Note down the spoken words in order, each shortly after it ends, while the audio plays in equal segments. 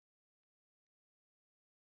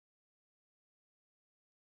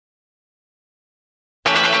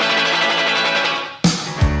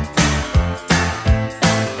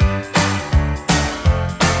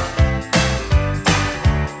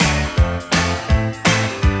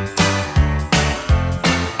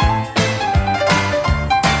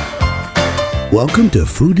Welcome to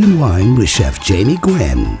Food and Wine with Chef Jamie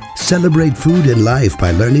Gwen. Celebrate food and life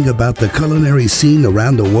by learning about the culinary scene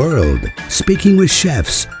around the world. Speaking with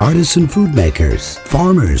chefs, artisan food makers,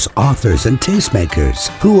 farmers, authors, and tastemakers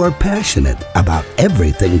who are passionate about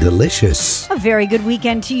everything delicious. A very good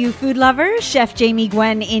weekend to you, food lovers. Chef Jamie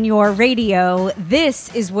Gwen in your radio.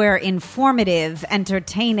 This is where informative,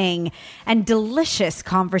 entertaining, and delicious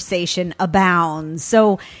conversation abounds.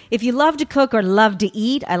 So if you love to cook or love to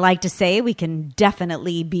eat, I like to say we can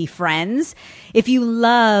definitely be friends. If you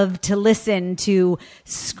love to listen to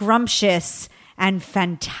scrumptious and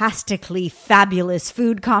fantastically fabulous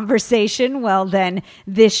food conversation, well, then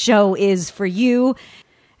this show is for you.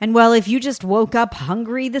 And well, if you just woke up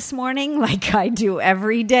hungry this morning, like I do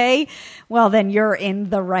every day, well, then you're in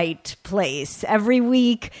the right place. Every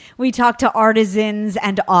week, we talk to artisans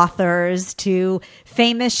and authors, to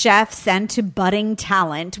famous chefs and to budding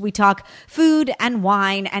talent. We talk food and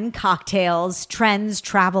wine and cocktails, trends,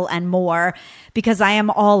 travel, and more, because I am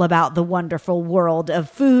all about the wonderful world of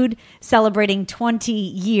food, celebrating 20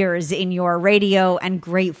 years in your radio and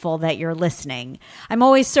grateful that you're listening. I'm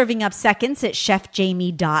always serving up seconds at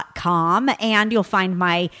chefjamie.com, and you'll find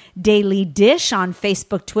my daily dish on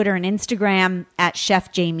Facebook, Twitter, and Instagram at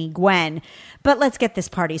Chef Jamie Gwen. But let's get this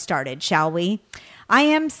party started, shall we? I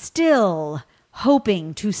am still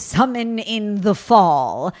hoping to summon in the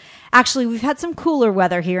fall. Actually, we've had some cooler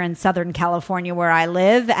weather here in Southern California where I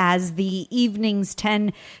live, as the evenings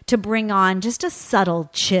tend to bring on just a subtle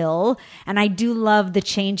chill. And I do love the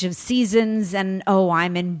change of seasons, and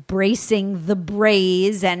I'm embracing the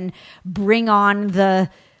braise and bring on the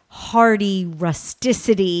hearty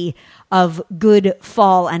rusticity of good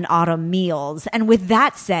fall and autumn meals. And with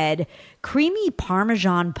that said, creamy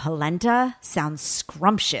Parmesan polenta sounds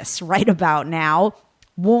scrumptious right about now.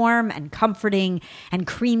 Warm and comforting and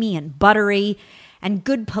creamy and buttery. And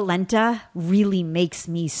good polenta really makes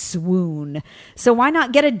me swoon. So why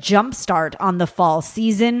not get a jump start on the fall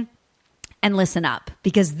season? And listen up,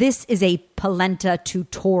 because this is a polenta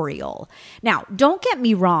tutorial. Now, don't get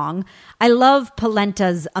me wrong. I love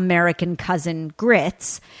polenta's American cousin,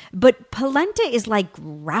 grits, but polenta is like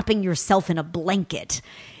wrapping yourself in a blanket.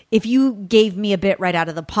 If you gave me a bit right out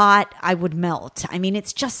of the pot, I would melt. I mean,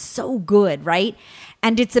 it's just so good, right?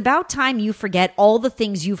 And it's about time you forget all the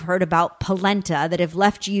things you've heard about polenta that have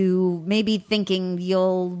left you maybe thinking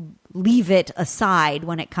you'll leave it aside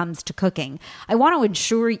when it comes to cooking. I want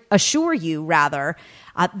to assure you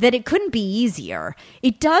that it couldn't be easier.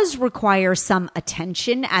 It does require some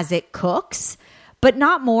attention as it cooks, but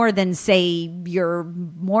not more than, say, your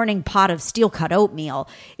morning pot of steel-cut oatmeal.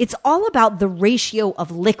 It's all about the ratio of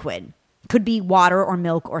liquid, could be water or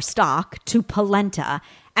milk or stock, to polenta,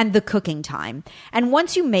 and the cooking time. And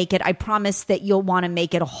once you make it, I promise that you'll want to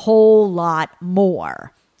make it a whole lot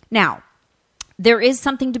more. Now, there is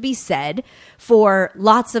something to be said for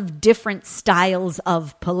lots of different styles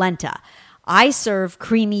of polenta. I serve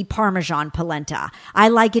creamy Parmesan polenta. I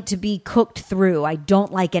like it to be cooked through. I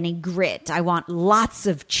don't like any grit. I want lots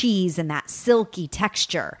of cheese and that silky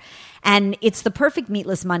texture. And it's the perfect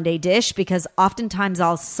Meatless Monday dish because oftentimes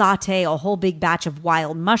I'll saute a whole big batch of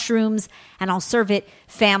wild mushrooms and I'll serve it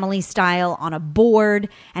family style on a board,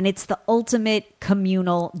 and it's the ultimate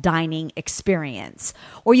communal dining experience.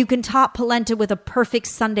 Or you can top polenta with a perfect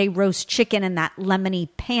Sunday roast chicken and that lemony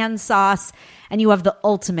pan sauce, and you have the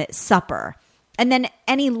ultimate supper. And then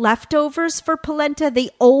any leftovers for polenta, they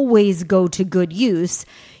always go to good use.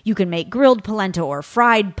 You can make grilled polenta or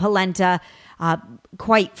fried polenta.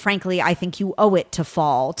 Quite frankly, I think you owe it to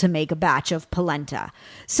fall to make a batch of polenta.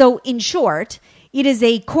 So in short, it is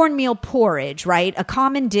a cornmeal porridge, right? A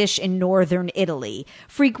common dish in northern Italy,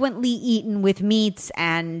 frequently eaten with meats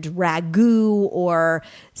and ragu or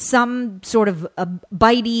some sort of a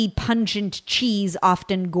bitey, pungent cheese,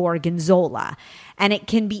 often gorgonzola. And it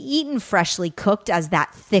can be eaten freshly cooked as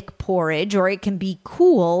that thick porridge, or it can be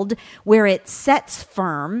cooled where it sets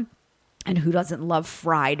firm. And who doesn't love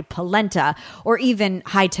fried polenta, or even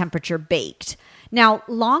high temperature baked? Now,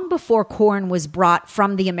 long before corn was brought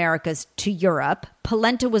from the Americas to Europe,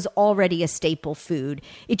 polenta was already a staple food.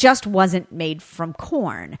 It just wasn't made from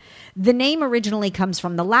corn. The name originally comes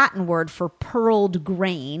from the Latin word for pearled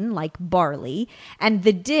grain, like barley, and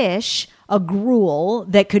the dish, a gruel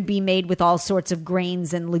that could be made with all sorts of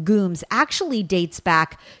grains and legumes, actually dates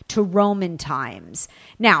back to Roman times.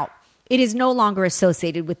 Now, it is no longer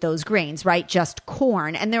associated with those grains, right? Just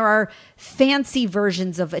corn. And there are fancy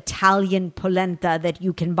versions of Italian polenta that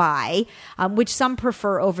you can buy, which some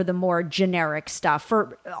prefer over the more generic stuff.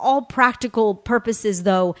 For all practical purposes,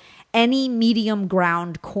 though, any medium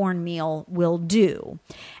ground cornmeal will do.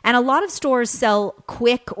 And a lot of stores sell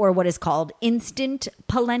quick or what is called instant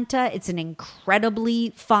polenta. It's an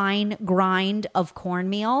incredibly fine grind of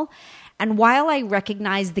cornmeal. And while I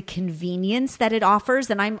recognize the convenience that it offers,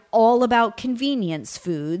 and I'm all about convenience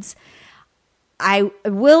foods, I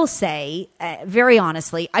will say, very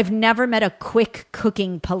honestly, I've never met a quick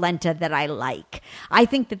cooking polenta that I like. I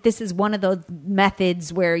think that this is one of those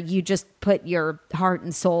methods where you just put your heart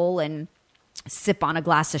and soul and sip on a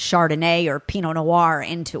glass of Chardonnay or Pinot Noir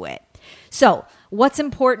into it. So, what's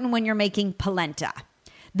important when you're making polenta?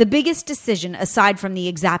 The biggest decision, aside from the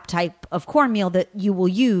exact type of cornmeal that you will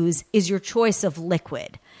use, is your choice of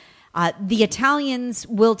liquid. The Italians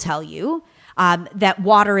will tell you that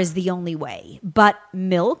water is the only way. But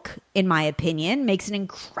milk, in my opinion, makes an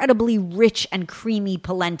incredibly rich and creamy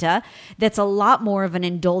polenta that's a lot more of an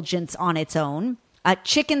indulgence on its own.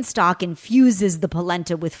 Chicken stock infuses the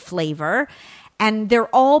polenta with flavor, and they're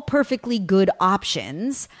all perfectly good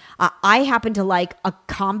options. I happen to like a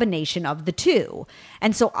combination of the two.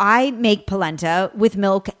 And so I make polenta with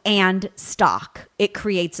milk and stock. It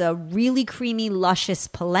creates a really creamy, luscious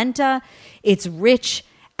polenta. It's rich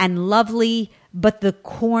and lovely, but the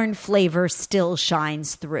corn flavor still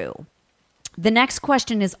shines through. The next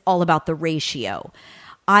question is all about the ratio.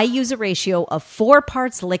 I use a ratio of 4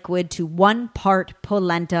 parts liquid to 1 part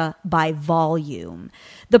polenta by volume.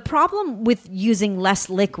 The problem with using less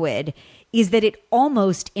liquid is that it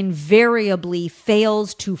almost invariably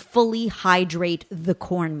fails to fully hydrate the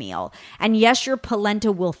cornmeal. And yes, your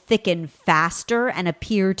polenta will thicken faster and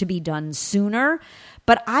appear to be done sooner,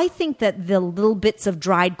 but I think that the little bits of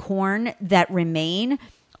dried corn that remain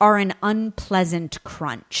are an unpleasant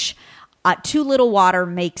crunch. Too little water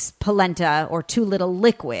makes polenta, or too little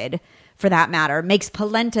liquid, for that matter, makes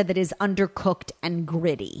polenta that is undercooked and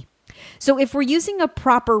gritty. So if we're using a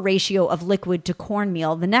proper ratio of liquid to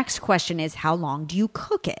cornmeal, the next question is, how long do you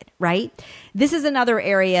cook it, right? This is another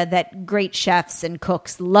area that great chefs and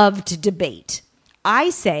cooks love to debate.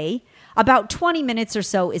 I say about 20 minutes or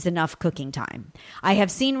so is enough cooking time. I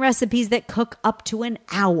have seen recipes that cook up to an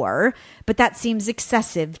hour, but that seems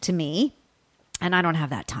excessive to me, and I don't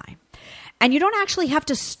have that time. And you don't actually have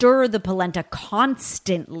to stir the polenta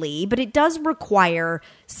constantly, but it does require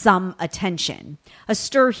some attention. A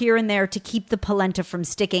stir here and there to keep the polenta from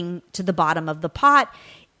sticking to the bottom of the pot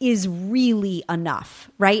is really enough,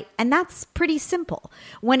 right? And that's pretty simple.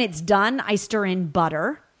 When it's done, I stir in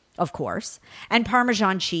butter, of course, and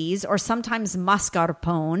Parmesan cheese, or sometimes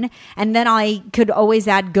mascarpone. And then I could always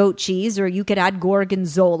add goat cheese, or you could add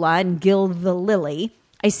gorgonzola and gild the lily.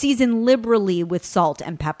 I season liberally with salt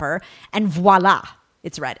and pepper, and voila,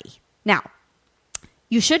 it's ready. Now,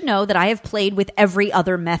 you should know that I have played with every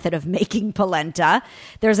other method of making polenta.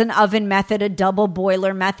 There's an oven method, a double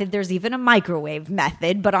boiler method, there's even a microwave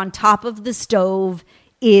method, but on top of the stove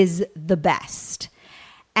is the best.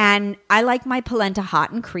 And I like my polenta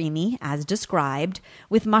hot and creamy, as described,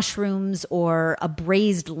 with mushrooms or a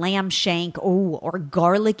braised lamb shank, or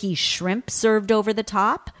garlicky shrimp served over the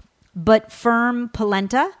top. But firm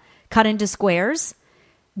polenta, cut into squares,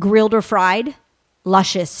 grilled or fried,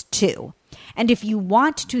 luscious too. And if you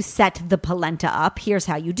want to set the polenta up, here's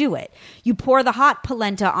how you do it. You pour the hot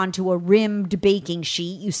polenta onto a rimmed baking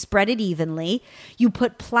sheet. You spread it evenly. You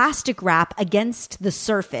put plastic wrap against the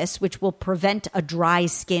surface, which will prevent a dry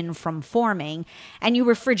skin from forming, and you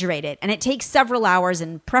refrigerate it. And it takes several hours,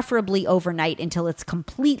 and preferably overnight, until it's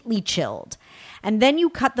completely chilled. And then you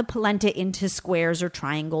cut the polenta into squares or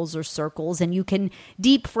triangles or circles, and you can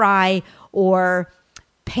deep fry or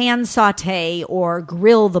pan saute or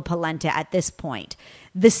grill the polenta at this point.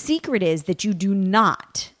 The secret is that you do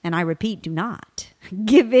not, and I repeat, do not,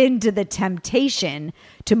 give in to the temptation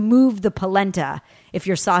to move the polenta if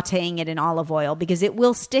you're sauteing it in olive oil, because it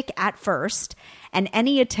will stick at first, and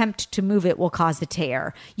any attempt to move it will cause a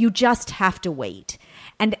tear. You just have to wait.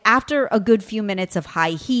 And after a good few minutes of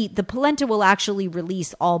high heat, the polenta will actually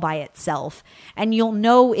release all by itself. And you'll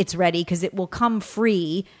know it's ready because it will come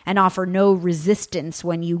free and offer no resistance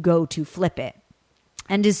when you go to flip it.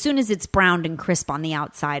 And as soon as it's browned and crisp on the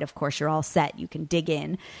outside, of course, you're all set. You can dig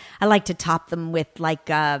in. I like to top them with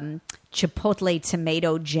chipotle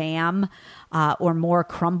tomato jam or more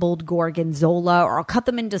crumbled gorgonzola, or I'll cut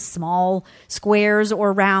them into small squares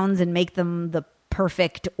or rounds and make them the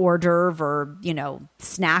perfect hors d'oeuvre or,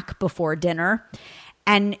 snack before dinner.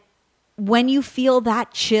 And when you feel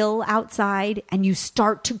that chill outside and you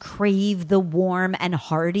start to crave the warm and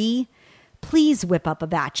hearty, please whip up a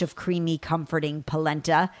batch of creamy, comforting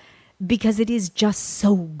polenta, because it is just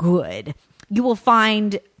so good. You will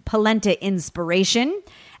find polenta inspiration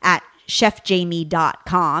at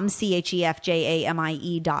chefjamie.com,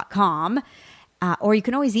 chefjamie.com. Or you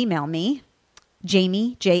can always email me,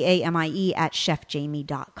 Jamie, Jamie, at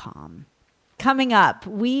chefjamie.com. Coming up,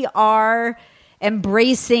 we are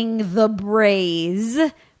embracing the braise.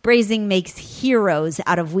 Braising makes heroes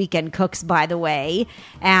out of weekend cooks, by the way.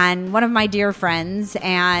 And one of my dear friends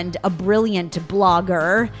and a brilliant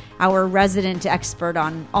blogger, our resident expert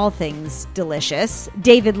on all things delicious,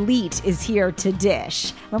 David Leite, is here to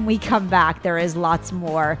dish. When we come back, there is lots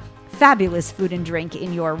more fabulous food and drink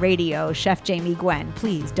in your radio. Chef Jamie Gwen,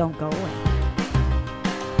 please don't go away.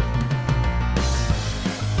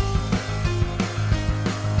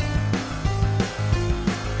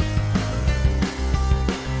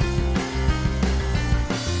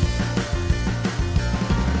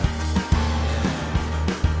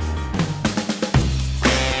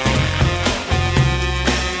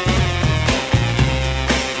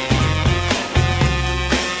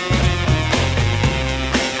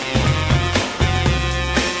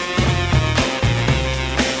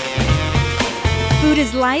 Food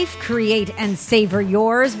is life, create and savor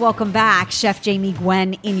yours. Welcome back, Chef Jamie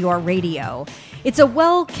Gwen in your radio. It's a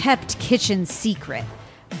well-kept kitchen secret.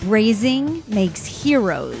 Braising makes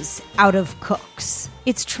heroes out of cooks.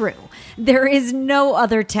 It's true. There is no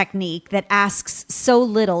other technique that asks so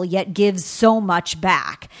little yet gives so much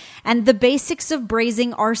back. And the basics of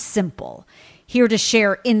braising are simple. Here to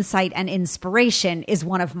share insight and inspiration is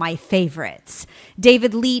one of my favorites.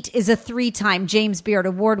 David Leite is a 3-time James Beard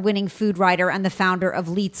award-winning food writer and the founder of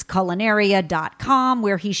LeitesCulinaria.com,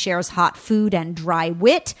 where he shares hot food and dry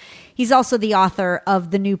wit. He's also the author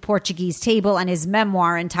of The New Portuguese Table and his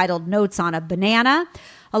memoir entitled Notes on a Banana,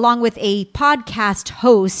 along with a podcast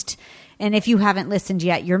host. And if you haven't listened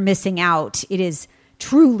yet, you're missing out. It is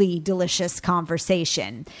truly delicious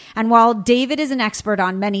conversation. And while David is an expert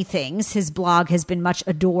on many things, his blog has been much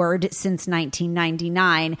adored since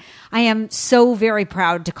 1999. I am so very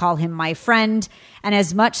proud to call him my friend, and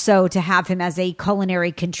as much so to have him as a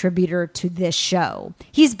culinary contributor to this show.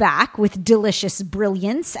 He's back with delicious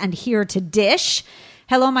brilliance and here to dish.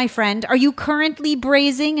 Hello, my friend. Are you currently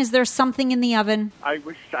braising? Is there something in the oven? I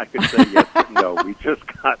wish I could say yes, but no. We just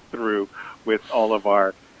got through with all of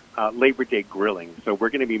our Labor Day grilling, so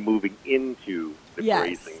we're going to be moving into the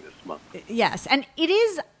braising this month. Yes, and it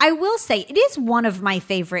is, I will say, it is one of my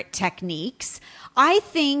favorite techniques. I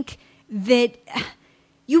think that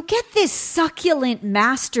you get this succulent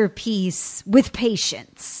masterpiece with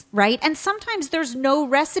patience, right? And sometimes there's no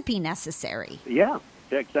recipe necessary. Yeah,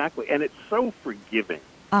 exactly, and it's so forgiving.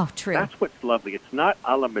 Oh, true. That's what's lovely. It's not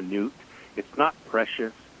a la minute. It's not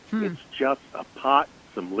precious. It's just a pot,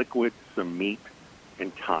 some liquid, some meat,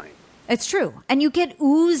 and time. It's true. And you get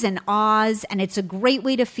oohs and ahs, and it's a great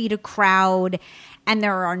way to feed a crowd. And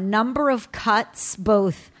there are a number of cuts,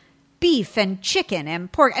 both beef and chicken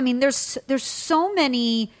and pork. I mean, there's so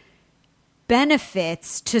many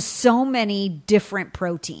benefits to so many different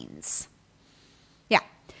proteins. Yeah.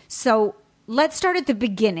 So let's start at the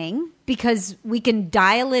beginning because we can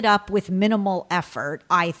dial it up with minimal effort,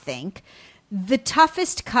 I think. The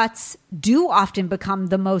toughest cuts do often become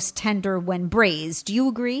the most tender when braised. Do you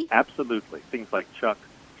agree? Absolutely. Things like chuck,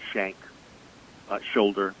 shank,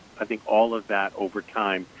 shoulder. I think all of that over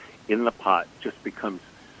time in the pot just becomes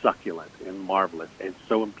succulent and marvelous and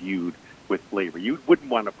so imbued with flavor. You wouldn't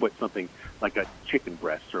want to put something like a chicken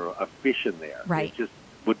breast or a fish in there. Right. It just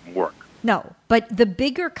wouldn't work. No, but the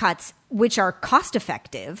bigger cuts, which are cost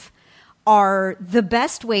effective, are the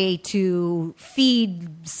best way to feed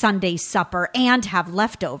Sunday supper and have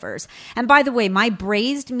leftovers. And by the way, my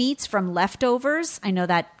braised meats from leftovers, I know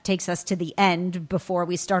that takes us to the end before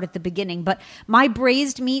we start at the beginning, but my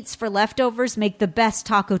braised meats for leftovers make the best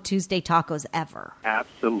Taco Tuesday tacos ever.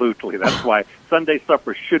 Absolutely. That's why Sunday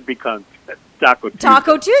supper should become Taco Tuesday.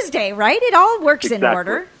 Taco Tuesday, right? It all works Exactly. in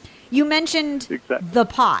order. You mentioned the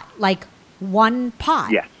pot, like one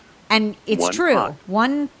pot. Yes. And it's One true. pot.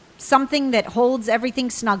 One something that holds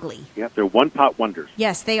everything snugly. Yeah, they're one-pot wonders.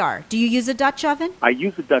 Yes, they are. Do you use a Dutch oven? I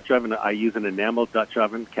use a Dutch oven. I use an enamel Dutch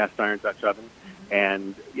oven, cast iron Dutch oven.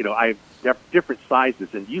 And, you know, I have different sizes.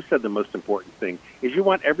 And you said the most important thing is you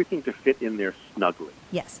want everything to fit in there snugly.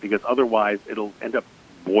 Yes. Because otherwise it'll end up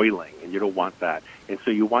boiling, and you don't want that. And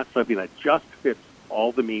so you want something that just fits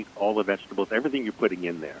all the meat, all the vegetables, everything you're putting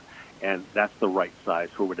in there. And that's the right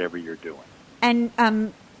size for whatever you're doing. And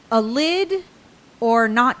a lid or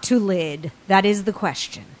not to lid? That is the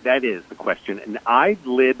question. That is the question. And I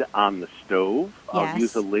lid on the stove. Yes. I'll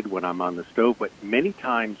use a lid when I'm on the stove, but many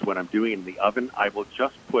times when I'm doing it in the oven, I will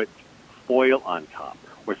just put foil on top.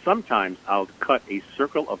 Or sometimes I'll cut a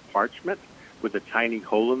circle of parchment with a tiny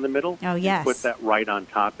hole in the middle. Oh, You yes. put that right on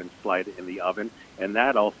top and slide it in the oven, and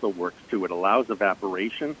that also works too. It allows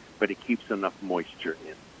evaporation, but it keeps enough moisture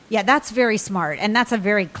in. Yeah, that's very smart, and that's a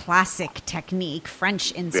very classic technique,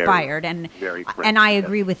 French inspired, very French, and I yes.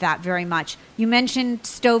 agree with that very much. You mentioned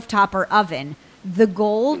stovetop or oven. The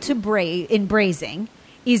goal to in braising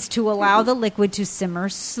is to allow the liquid to simmer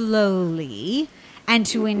slowly and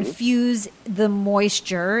to infuse the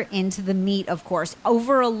moisture into the meat, of course,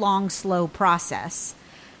 over a long, slow process.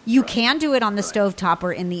 You can do it on the stovetop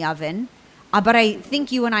or in the oven, but I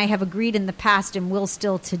think you and I have agreed in the past and will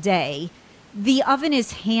still today. The oven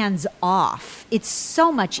is hands off. It's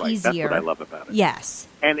so much Right, easier. that's what I love about it. Yes.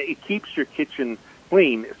 And it keeps your kitchen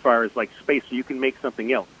clean as far as like space, so you can make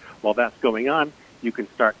something else. While that's going on, you can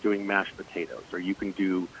start doing mashed potatoes, or you can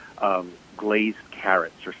do glazed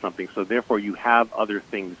carrots or something. So therefore, you have other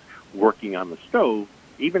things working on the stove,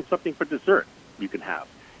 even something for dessert you can have.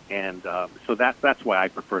 And so that's why I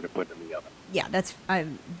prefer to put it in the oven. Yeah, that's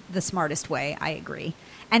the smartest way. I agree.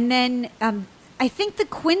 And then I think the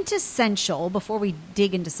quintessential, before we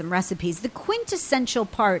dig into some recipes, the quintessential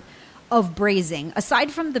part of braising,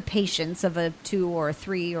 aside from the patience of a 2 or a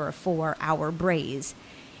 3 or a 4 hour braise,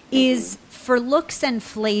 is for looks and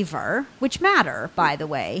flavor, which matter, by the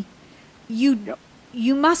way, you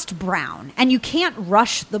must brown, and you can't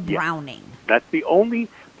rush the browning. That's the only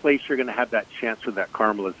place you're going to have that chance for that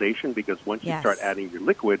caramelization, because once you Yes. start adding your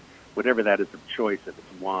liquid, whatever that is of choice, if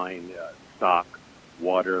it's wine, stock,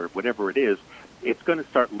 water, whatever it is, it's going to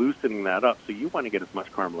start loosening that up. So you want to get as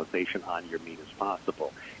much caramelization on your meat as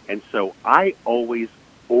possible. And so I always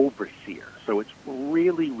over-sear. So it's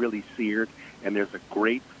really, really seared, and there's a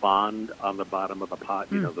great fond on the bottom of the pot,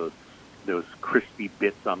 you know, those crispy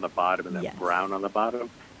bits on the bottom and then Yes. brown on the bottom,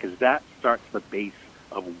 because that starts the base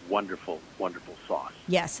of wonderful, wonderful sauce.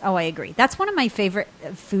 Yes. Oh, I agree. That's one of my favorite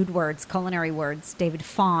food words, culinary words, David.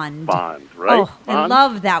 Fond. Fond, right? Oh, I Fond?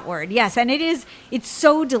 love that word. Yes. And it's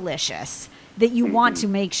so delicious that you want to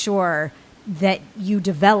make sure that you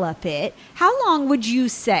develop it. How long would you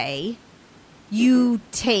say you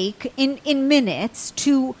take in minutes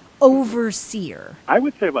to oversear? I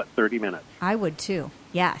would say about 30 minutes. I would too.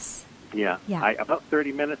 Yes. Yeah. Yeah. About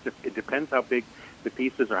 30 minutes. It depends how big the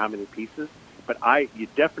pieces or how many pieces. But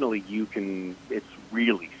you can, it's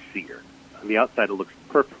really seared. On the outside, it looks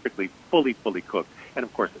perfectly, fully cooked. And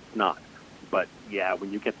of course, it's not. But yeah,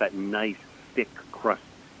 when you get that nice, thick crust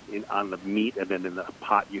on the meat, and then in the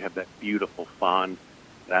pot you have that beautiful fond,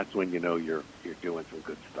 that's when you know you're doing some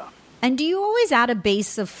good stuff. And do you always add a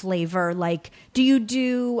base of flavor? Like, do you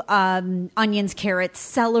do onions, carrots,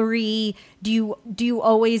 celery? Do you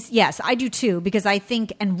always? Yes, I do too, because I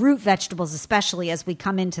think, and root vegetables, especially as we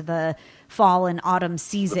come into the fall and autumn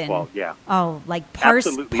season. The fall, yeah. Oh, like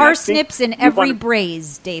Absolutely. parsnips I in think you every wanna-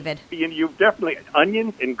 braise, David. You definitely,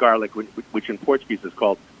 onions and garlic, which in Portuguese is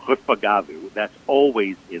called refogado, that's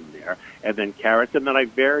always in there. And then carrots, and then I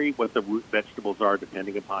vary what the root vegetables are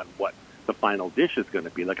depending upon what the final dish is going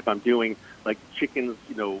to be. Like if I'm doing like chickens,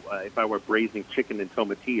 if I were braising chicken in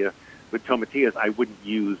tomatilla, with tomatillas, I wouldn't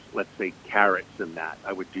use, let's say, carrots in that.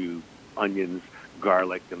 I would do onions,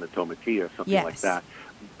 garlic, and the tomatilla, something like Yes. that.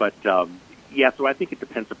 But, so I think it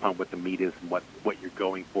depends upon what the meat is and what you're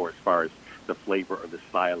going for as far as the flavor or the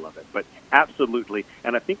style of it. But absolutely,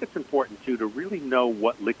 and I think it's important, too, to really know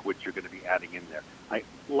what liquids you're going to be adding in there. I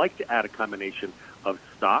like to add a combination of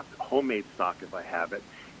stock, homemade stock if I have it,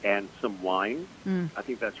 and some wine. I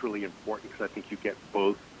think that's really important because I think you get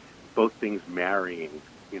both things marrying,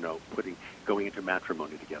 going into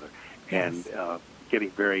matrimony together, Yes. and getting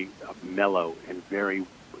very mellow and very,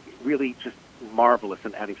 really just marvelous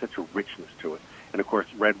and adding such a richness to it. And of course,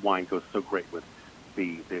 red wine goes so great with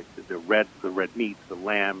the red meats, the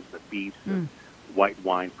lambs, the beefs, and white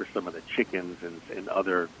wine for some of the chickens and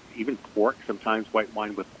other, even pork. Sometimes white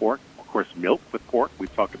wine with pork. Of course, milk with pork.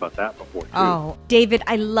 We've talked about that before too. Oh, David,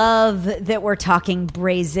 I love that we're talking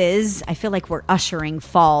braises. I feel like we're ushering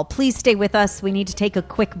fall. Please stay with us. We need to take a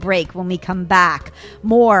quick break. When we come back,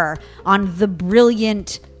 more on the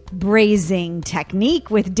brilliant braising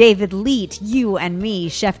technique with David Leet, you and me,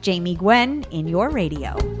 Chef Jamie Gwen, in your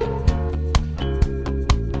radio.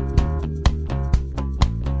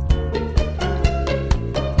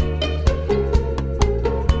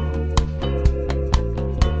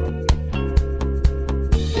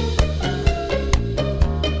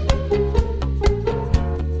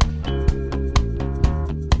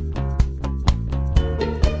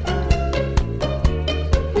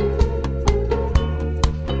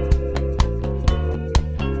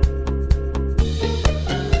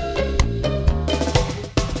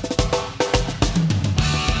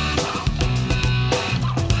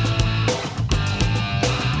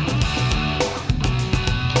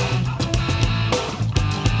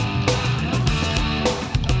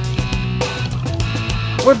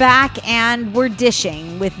 We're back and we're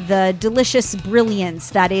dishing with the delicious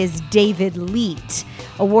brilliance that is David Leite,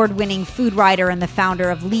 award-winning food writer and the founder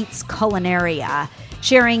of Leite's Culinaria,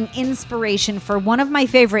 sharing inspiration for one of my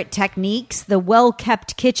favorite techniques, the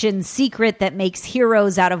well-kept kitchen secret that makes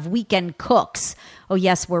heroes out of weekend cooks. Oh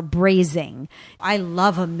yes, we're braising. I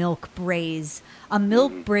love a milk braise. A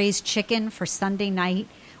milk braised chicken for Sunday night.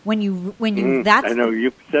 I know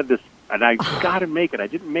you've said this, and I got to make it. I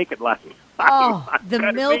didn't make it last night. Oh,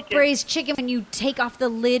 the milk braised chicken, when you take off the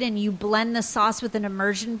lid and you blend the sauce with an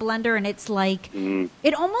immersion blender, and it's like,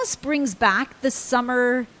 it almost brings back the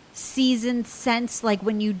summer season sense, like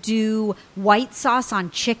when you do white sauce on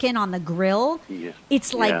chicken on the grill. Yeah.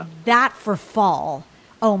 It's like that for fall.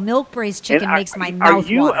 Oh, milk braised chicken makes my mouth water.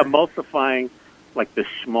 Are you water. Emulsifying like the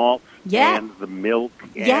schmaltz and the milk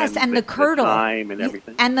and the curdle, the thyme and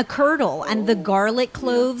everything? And the curdle and the garlic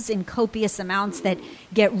cloves in copious amounts that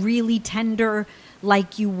get really tender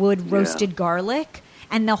like you would roasted garlic.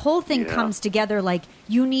 And the whole thing comes together like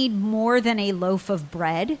you need more than a loaf of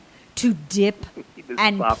bread to dip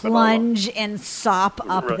and plunge and sop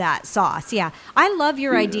up that sauce. Yeah. I love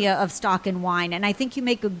your idea of stock and wine, and I think you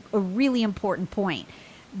make a really important point.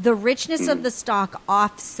 The richness of the stock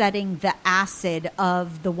offsetting the acid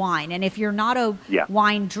of the wine. And if you're not a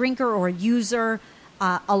wine drinker or user,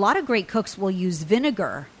 a lot of great cooks will use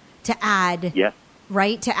vinegar to add,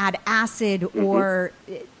 to add acid or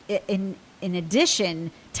in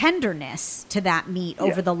addition, tenderness to that meat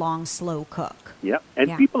over the long, slow cook. Yep.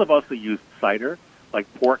 And people have also used cider, like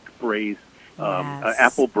pork braised,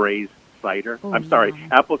 apple braised cider. Oh, I'm sorry,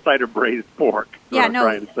 apple cider braised pork. I'm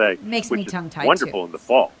trying to say. Makes me tongue-tied, wonderful in the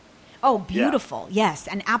fall. Oh, beautiful. Yes.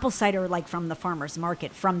 And apple cider like from the farmer's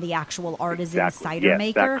market, from the actual artisan cider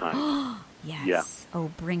maker. That kind. Yes. Yeah.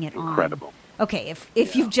 Oh, bring it on. Incredible. Okay,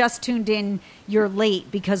 if you've just tuned in, you're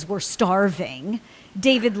late because we're starving.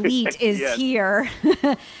 David Leite is here.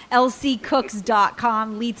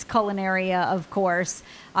 lccooks.com, Leite's Culinaria, of course,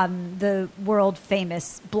 the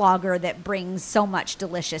world-famous blogger that brings so much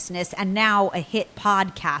deliciousness, and now a hit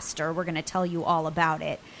podcaster. We're going to tell you all about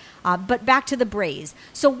it. But back to the braise.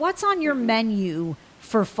 So what's on your menu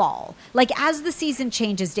for fall? Like, as the season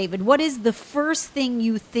changes, David, what is the first thing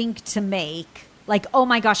you think to make? Like, oh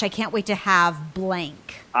my gosh, I can't wait to have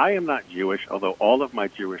blank. I am not Jewish, although all of my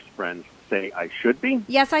Jewish friends say I should be.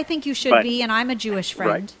 Yes, I think you should be, and I'm a Jewish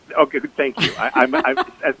friend. Right. Okay, thank you. I'm,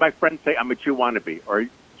 as my friends say, I'm a Jew wannabe, or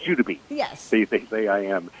Jew to be. Yes. They say I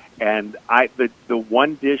am. And the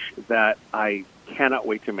one dish that I cannot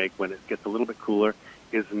wait to make when it gets a little bit cooler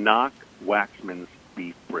is Knock Waxman's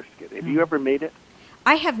beef brisket. Have you ever made it?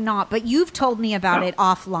 I have not, but you've told me about it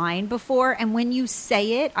offline before, and when you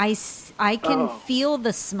say it, I can feel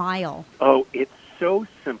the smile. Oh, it's so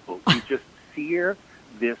simple. You just sear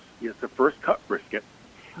this. It's a first cut brisket,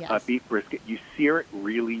 beef brisket. You sear it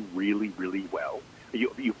really, really, really well.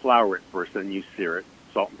 You flour it first, then you sear it,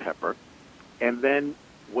 salt and pepper. And then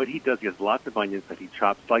what he does, he has lots of onions that he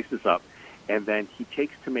chops, slices up, and then he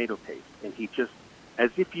takes tomato paste, and he just, as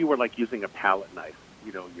if you were like using a palette knife,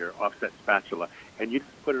 your offset spatula, and you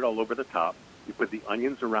just put it all over the top. You put the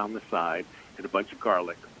onions around the side and a bunch of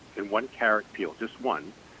garlic and one carrot peel, just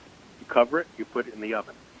one. You cover it, you put it in the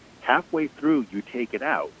oven. Halfway through, you take it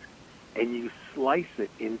out, and you slice it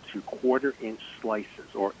into quarter-inch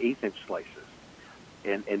slices or eighth-inch slices.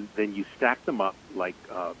 And then you stack them up like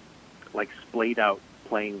splayed-out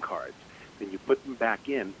playing cards. Then you put them back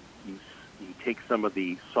in. You take some of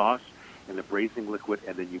the sauce and the braising liquid,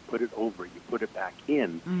 and then you put it over, you put it back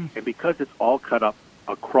in, and because it's all cut up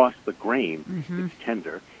across the grain, it's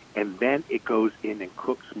tender, and then it goes in and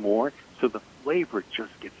cooks more, so the flavor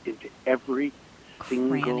just gets into every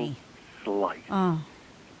single slice. Oh.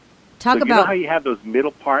 You know how you have those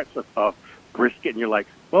middle parts of brisket, and you're like,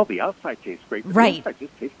 well, the outside tastes great, but the inside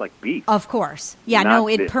just tastes like beef. Of course. Yeah,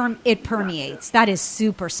 it permeates. That is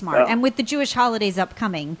super smart. And with the Jewish holidays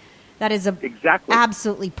upcoming, that is a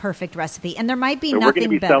absolutely perfect recipe. And there might be nothing better. We're going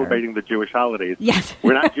to be celebrating the Jewish holidays. Yes.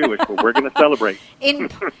 We're not Jewish, but we're going to celebrate. In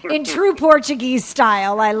true Portuguese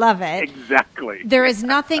style. I love it. Exactly. There is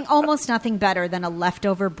almost nothing better than a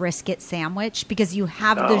leftover brisket sandwich because you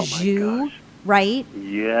have the jus, right?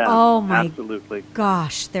 Yeah. Oh, my absolutely.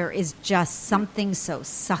 Gosh, there is just something so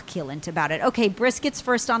succulent about it. Okay, brisket's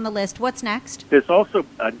first on the list. What's next? There's also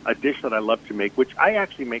a dish that I love to make, which I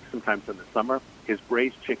actually make sometimes in the summer, is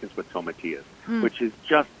braised chickens with tomatillas, which is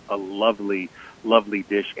just a lovely, lovely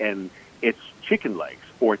dish. And it's chicken legs,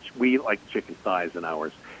 or we like chicken thighs in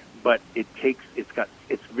ours. But it's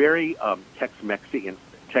very Tex-Mexi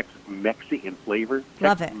in flavor.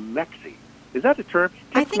 Love it. Tex-Mexi. Is that a term?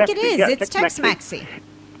 I think it is. It's Tex-Mexi.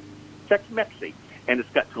 Tex-Mexi. And it's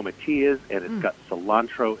got tomatillas, and it's got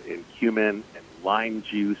cilantro and cumin and lime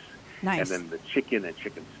juice, Nice. and then the chicken and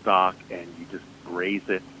chicken stock, and you just braise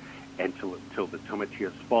it until the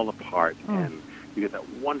tomatillas fall apart, and you get that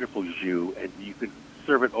wonderful jus, and you can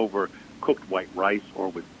serve it over cooked white rice or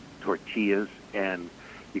with tortillas, and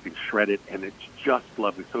you can shred it, and it's just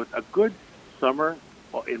lovely. So it's a good summer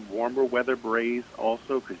in warmer weather braise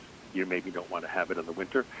also, because you maybe don't want to have it in the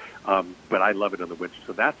winter, but I love it in the winter.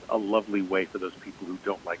 So that's a lovely way for those people who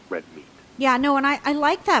don't like red meat. Yeah, no, and I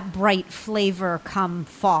like that bright flavor come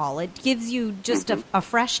fall. It gives you just a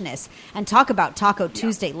freshness. And talk about Taco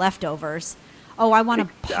Tuesday leftovers. Oh, I want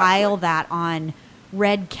to pile that on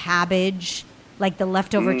red cabbage, like the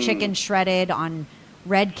leftover chicken shredded on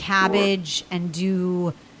red cabbage, and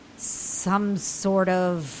do some sort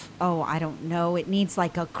of, I don't know, it needs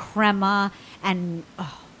like a crema, and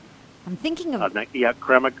I'm thinking of...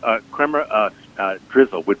 crema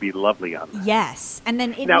drizzle would be lovely on that. Yes, and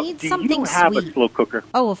then it now, needs something do you have sweet. a slow cooker?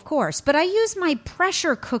 Oh, of course, but I use my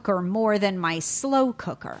pressure cooker more than my slow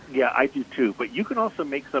cooker. Yeah, I do too, but you can also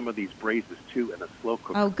make some of these braises too in a slow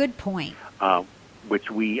cooker. Oh, good point. Which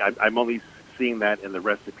I'm only seeing that in the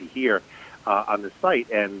recipe here on the site,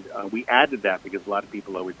 and we added that because a lot of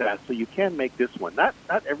people always ask. So you can make this one. Not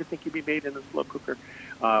everything can be made in a slow cooker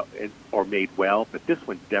or made well, but this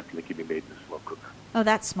one definitely can be made in a slow cooker. Oh,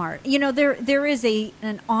 that's smart. You know, there is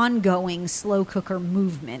an ongoing slow cooker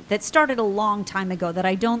movement that started a long time ago that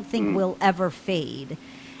I don't think will ever fade.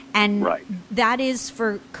 And that is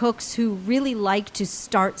for cooks who really like to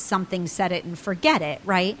start something, set it, and forget it,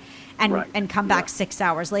 right? And come back 6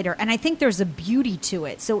 hours later. And I think there's a beauty to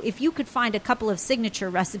it. So if you could find a couple of signature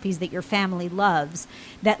recipes that your family loves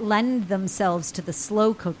that lend themselves to the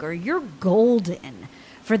slow cooker, you're golden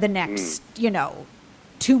for the next,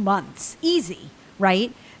 2 months. Easy,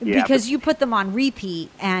 right? Yeah, because you put them on repeat,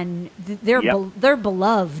 and they're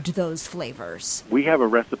beloved, those flavors. We have a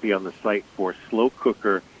recipe on the site for slow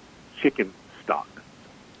cooker chicken stock.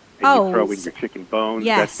 And you throw in your chicken bones,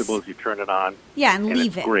 vegetables, you turn it on. Yeah, and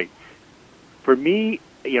leave it's it. Great. For me,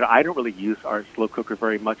 I don't really use our slow cooker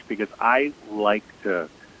very much because I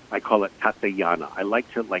call it Tatayana. I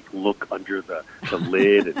like to look under the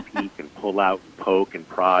lid and peek and pull out and poke and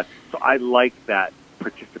prod. So I like that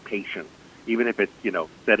participation, even if it's,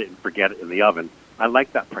 set it and forget it in the oven. I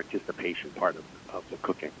like that participation part of the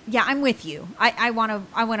cooking. Yeah, I'm with you. I want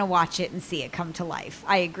to watch it and see it come to life.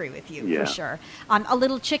 I agree with you for sure. A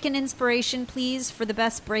little chicken inspiration, please, for the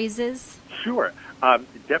best braises. Sure.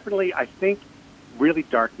 Definitely, I think really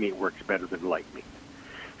dark meat works better than light meat.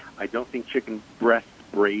 I don't think chicken breast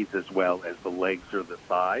braise as well as the legs or the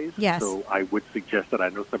thighs. Yes. So I would suggest that. I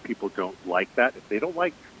know some people don't like that. If they don't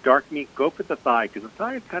like dark meat, go for the thigh, because the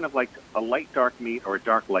thigh is kind of like a light dark meat or a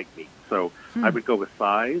dark light meat. So I would go with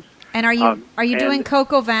thighs. And are you doing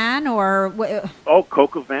coq au vin or? Oh,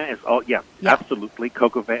 coq au vin is absolutely.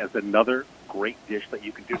 Coq au vin is another great dish that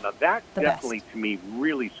you can do. Now that definitely to me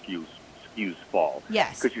really skews fall.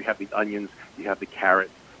 Yes. Because you have the onions, you have the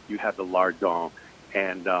carrots, you have the lardon,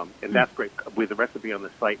 and that's great. With the recipe on the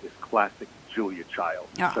site is classic Julia Child.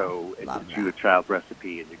 Oh, so it's a Julia Child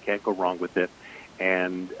recipe, and you can't go wrong with it.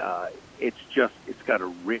 And it's got a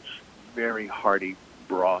rich, very hearty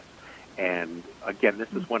broth. And again,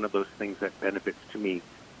 this is one of those things that benefits to me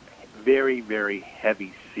very, very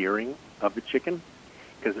heavy searing of the chicken,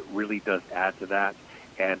 because it really does add to that.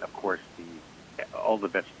 And of course, all the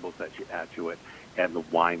vegetables that you add to it and the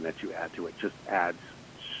wine that you add to it just adds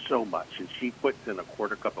so much. And she puts in a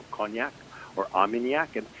quarter cup of cognac or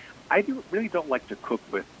Armagnac. And I really don't like to cook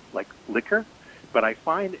with liquor, but I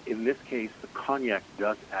find in this case the cognac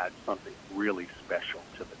does add something really special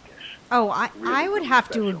to the dish. Oh, I would have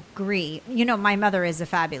special. to agree. My mother is a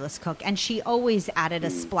fabulous cook, and she always added a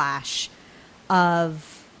splash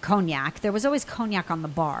of cognac. There was always cognac on the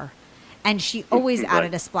bar, and she always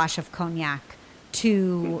added a splash of cognac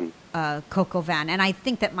to coq au vin. And I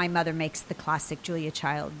think that my mother makes the classic Julia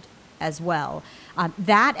Child as well.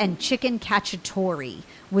 That and chicken cacciatore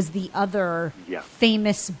was the other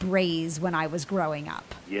famous braise when I was growing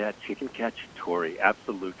up. Yeah, chicken cacciatore,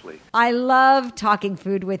 absolutely. I love talking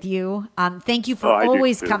food with you. Thank you for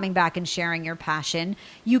always coming back and sharing your passion.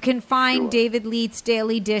 You can find David Leite's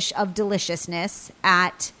Daily Dish of Deliciousness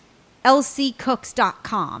at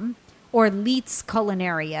lccooks.com or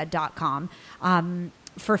leitesculinaria.com.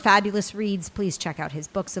 For fabulous reads, please check out his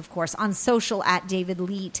books, of course, on social at David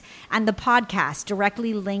Leite, and the podcast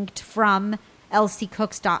directly linked from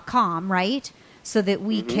lccooks.com, right? So that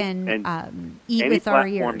we can eat with our ears.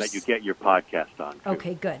 Any platform that you get your podcast on. Too.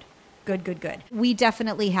 Okay, good. We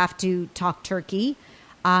definitely have to talk turkey.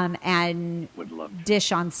 and Would love to.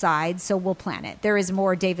 dish on sides. So we'll plan it. There is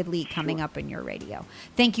more David Lee coming up in your radio.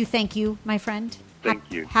 Thank you, my friend.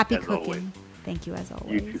 Thank you, Happy as cooking. always. Thank you, as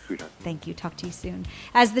always. You too, sweetheart. Thank you. Talk to you soon.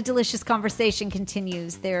 As the delicious conversation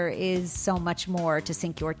continues, there is so much more to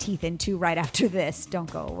sink your teeth into right after this.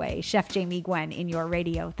 Don't go away. Chef Jamie Gwen in your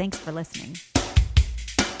radio. Thanks for listening.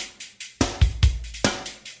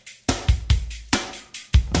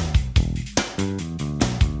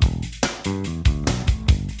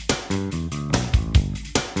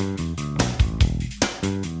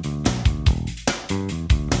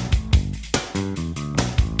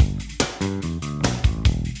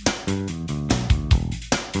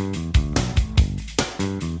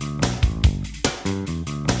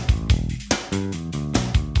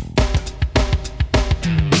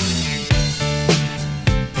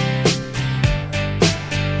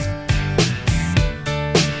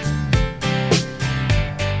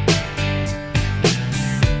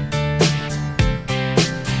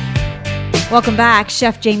 Welcome back.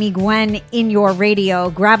 Chef Jamie Gwen in your radio.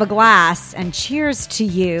 Grab a glass and cheers to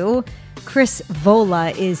you. Chris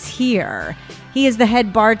Vola is here. He is the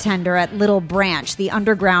head bartender at Little Branch, the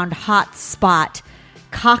underground hot spot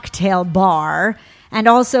cocktail bar, and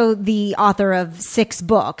also the author of 6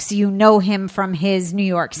 books. You know him from his New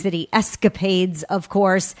York City escapades, of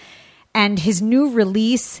course, and his new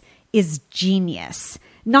release is genius.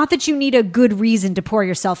 Not that you need a good reason to pour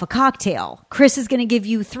yourself a cocktail. Chris is going to give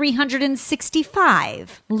you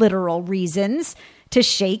 365 literal reasons to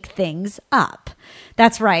shake things up.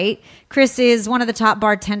 That's right. Chris is one of the top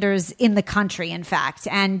bartenders in the country, in fact,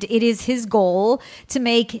 and it is his goal to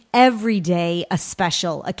make every day a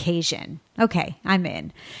special occasion. Okay, I'm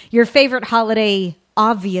in. Your favorite holiday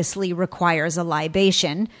obviously requires a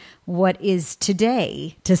libation. What is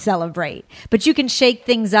today to celebrate? But you can shake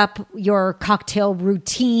things up, your cocktail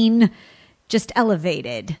routine, just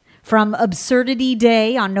elevated. From Absurdity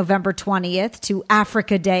Day on November 20th to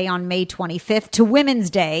Africa Day on May 25th to Women's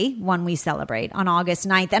Day, one we celebrate, on August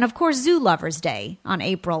 9th, and of course Zoo Lovers Day on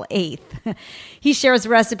April 8th. He shares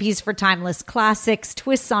recipes for timeless classics,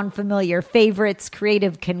 twists on familiar favorites,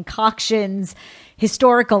 creative concoctions,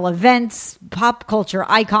 historical events, pop culture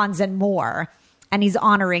icons, and more. And he's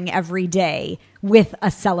honoring every day with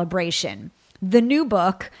a celebration. The new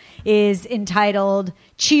book is entitled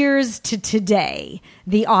Cheers to Today.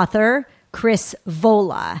 The author, Chris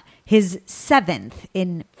Vola, his 7th,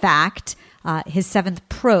 in fact, his 7th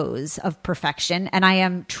prose of perfection. And I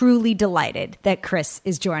am truly delighted that Chris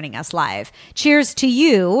is joining us live. Cheers to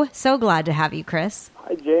you. So glad to have you, Chris.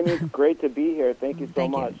 Hi, Jamie. It's great to be here. Thank you so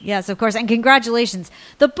much. Yes, of course. And congratulations.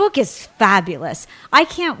 The book is fabulous. I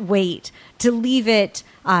can't wait to leave it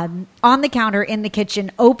on the counter in the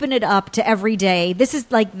kitchen, open it up to every day. This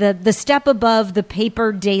is like the step above the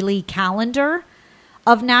paper daily calendar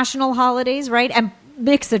of national holidays, right? And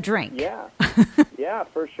mix a drink. Yeah. Yeah,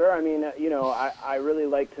 for sure. I mean, I really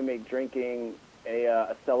like to make drinking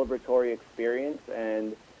a celebratory experience,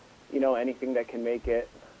 and, anything that can make it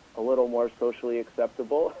a little more socially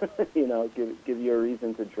acceptable, give you a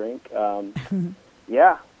reason to drink.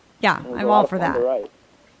 Yeah. Yeah, I'm all for that.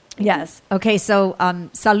 Yes. Okay, so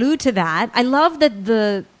salud to that. I love that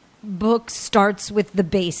the book starts with the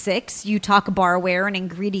basics. You talk barware and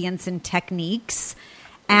ingredients and techniques.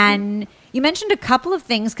 And you mentioned a couple of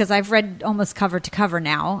things, because I've read almost cover to cover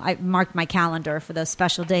now. I marked my calendar for those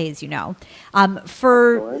special days,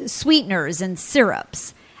 for sweeteners and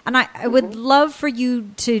syrups. And I would love for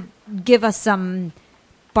you to give us some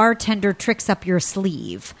bartender tricks up your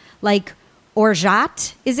sleeve, like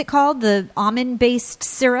orgeat, is it called? The almond-based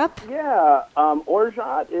syrup? Yeah,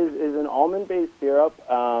 orgeat is an almond-based syrup.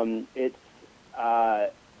 It's a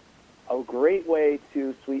great way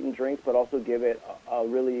to sweeten drinks, but also give it a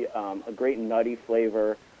really a great nutty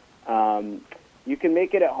flavor. You can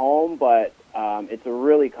make it at home, but it's a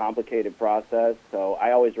really complicated process. So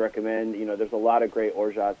I always recommend, there's a lot of great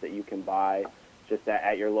orgeats that you can buy just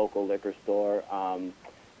at your local liquor store.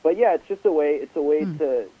 But yeah, it's just a way. It's a way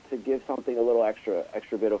to give something a little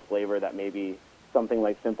extra bit of flavor that maybe something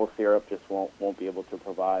like simple syrup just won't be able to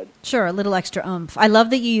provide. Sure, a little extra oomph. I love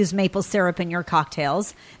that you use maple syrup in your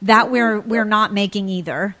cocktails. That we're not making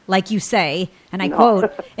either, like you say, and I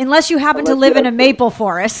quote, unless you happen to live in a maple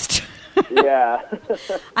forest. Yeah.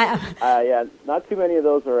 Yeah, not too many of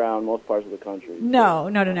those around most parts of the country. No.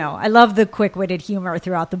 I love the quick-witted humor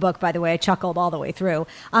throughout the book, by the way. I chuckled all the way through.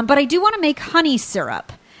 But I do want to make honey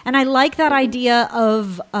syrup. And I like that idea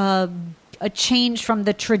of a change from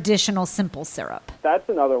the traditional simple syrup. That's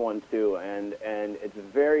another one, too, and it's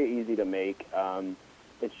very easy to make.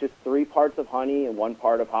 It's just 3 parts of honey and 1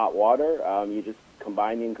 part of hot water. You just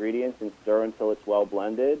combine the ingredients and stir until it's well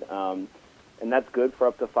blended, and that's good for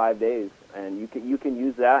up to 5 days. And you can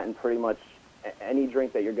use that in pretty much any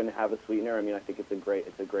drink that you're going to have a sweetener. I mean, I think it's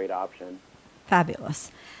a great option.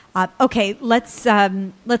 Fabulous. Okay, let's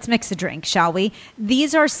mix a drink, shall we?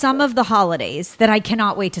 These are some of the holidays that I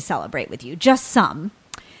cannot wait to celebrate with you. Just some.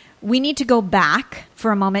 We need to go back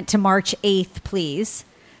for a moment to March 8th, please,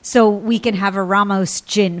 so we can have a Ramos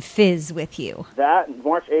Gin Fizz with you. That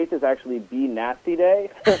March 8th is actually Be Nasty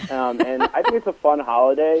Day, and I think it's a fun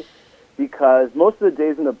holiday because most of the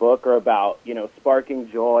days in the book are about,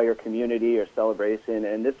 sparking joy or community or celebration,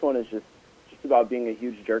 and this one is just about being a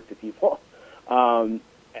huge jerk to people. And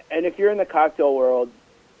if you're in the cocktail world,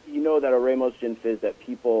 you know that a Ramos Gin Fizz, that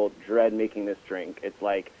people dread making this drink. It's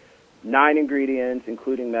like 9 ingredients,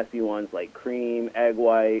 including messy ones like cream, egg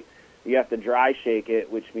white. You have to dry shake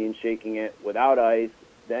it, which means shaking it without ice.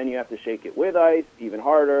 Then you have to shake it with ice, even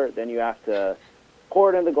harder. Then you have to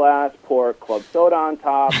pour it in the glass, pour club soda on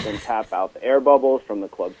top, then tap out the air bubbles from the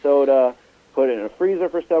club soda, put it in a freezer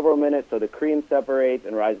for several minutes so the cream separates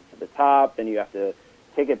and rises to the top. Then you have to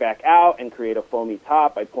take it back out and create a foamy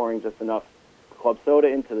top by pouring just enough club soda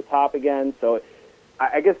into the top again. So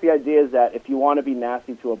I guess the idea is that if you want to be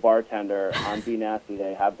nasty to a bartender on Be Nasty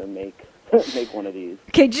Day, have them make one of these.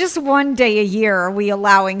 Okay, just one day a year are we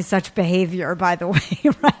allowing such behavior, by the way,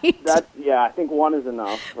 right? I think one is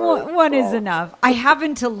enough. One is enough. I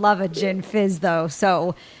happen to love a gin fizz, though,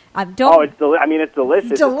 so don't... Oh, it's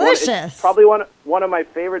delicious. Delicious. It's probably one of my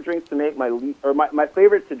favorite drinks to make, my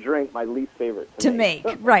favorite to drink, my least favorite to make.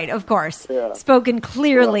 Right, of course. Yeah. Spoken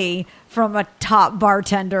clearly from a top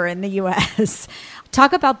bartender in the U.S.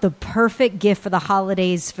 Talk about the perfect gift for the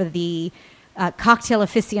holidays for the cocktail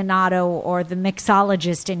aficionado or the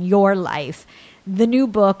mixologist in your life. The new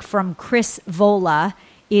book from Chris Vola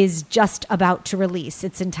is just about to release.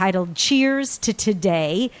 It's entitled Cheers to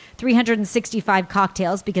Today, 365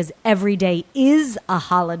 cocktails, because every day is a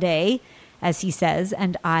holiday, as he says,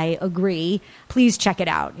 and I agree. Please check it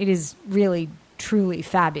out. It is really, truly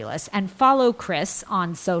fabulous. And follow Chris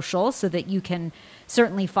on social so that you can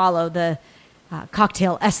certainly follow the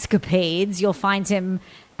cocktail escapades. You'll find him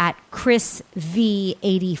at Chris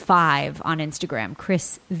V85 on Instagram,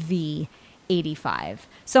 Chris V85.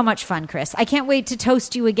 So much fun, Chris. I can't wait to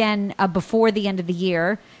toast you again before the end of the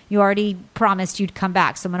year. You already promised you'd come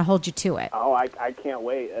back, so I'm going to hold you to it. Oh, I can't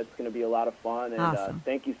wait. It's going to be a lot of fun. And awesome.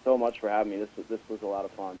 Thank you so much for having me. This was a lot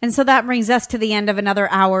of fun. And so that brings us to the end of another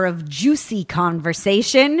hour of juicy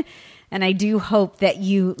conversation. And I do hope that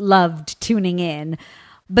you loved tuning in.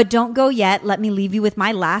 But don't go yet. Let me leave you with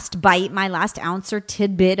my last bite, my last ounce or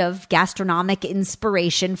tidbit of gastronomic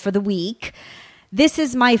inspiration for the week. This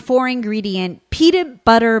is my 4-ingredient peanut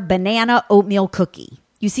butter banana oatmeal cookie.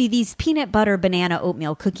 You see, these peanut butter banana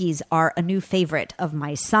oatmeal cookies are a new favorite of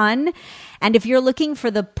my son. And if you're looking for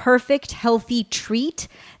the perfect healthy treat,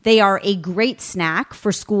 they are a great snack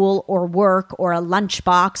for school or work or a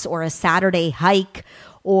lunchbox or a Saturday hike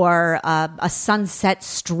or a sunset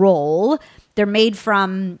stroll. They're made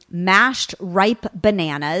from mashed ripe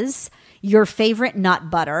bananas, your favorite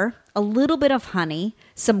nut butter, a little bit of honey,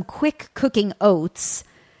 some quick cooking oats,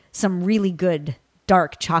 some really good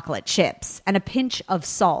dark chocolate chips, and a pinch of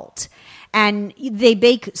salt. And they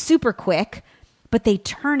bake super quick, but they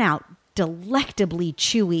turn out delectably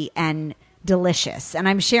chewy and delicious. And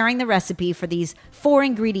I'm sharing the recipe for these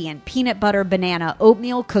 4-ingredient peanut butter banana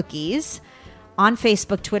oatmeal cookies on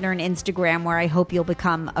Facebook, Twitter, and Instagram, where I hope you'll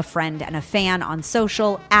become a friend and a fan on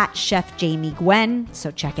social at Chef Jamie Gwen. So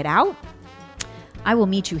check it out. I will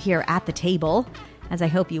meet you here at the table, as I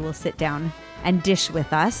hope you will sit down and dish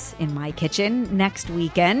with us in my kitchen next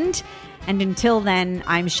weekend. And until then,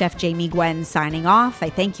 I'm Chef Jamie Gwen signing off. I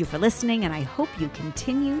thank you for listening, and I hope you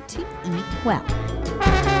continue to eat well.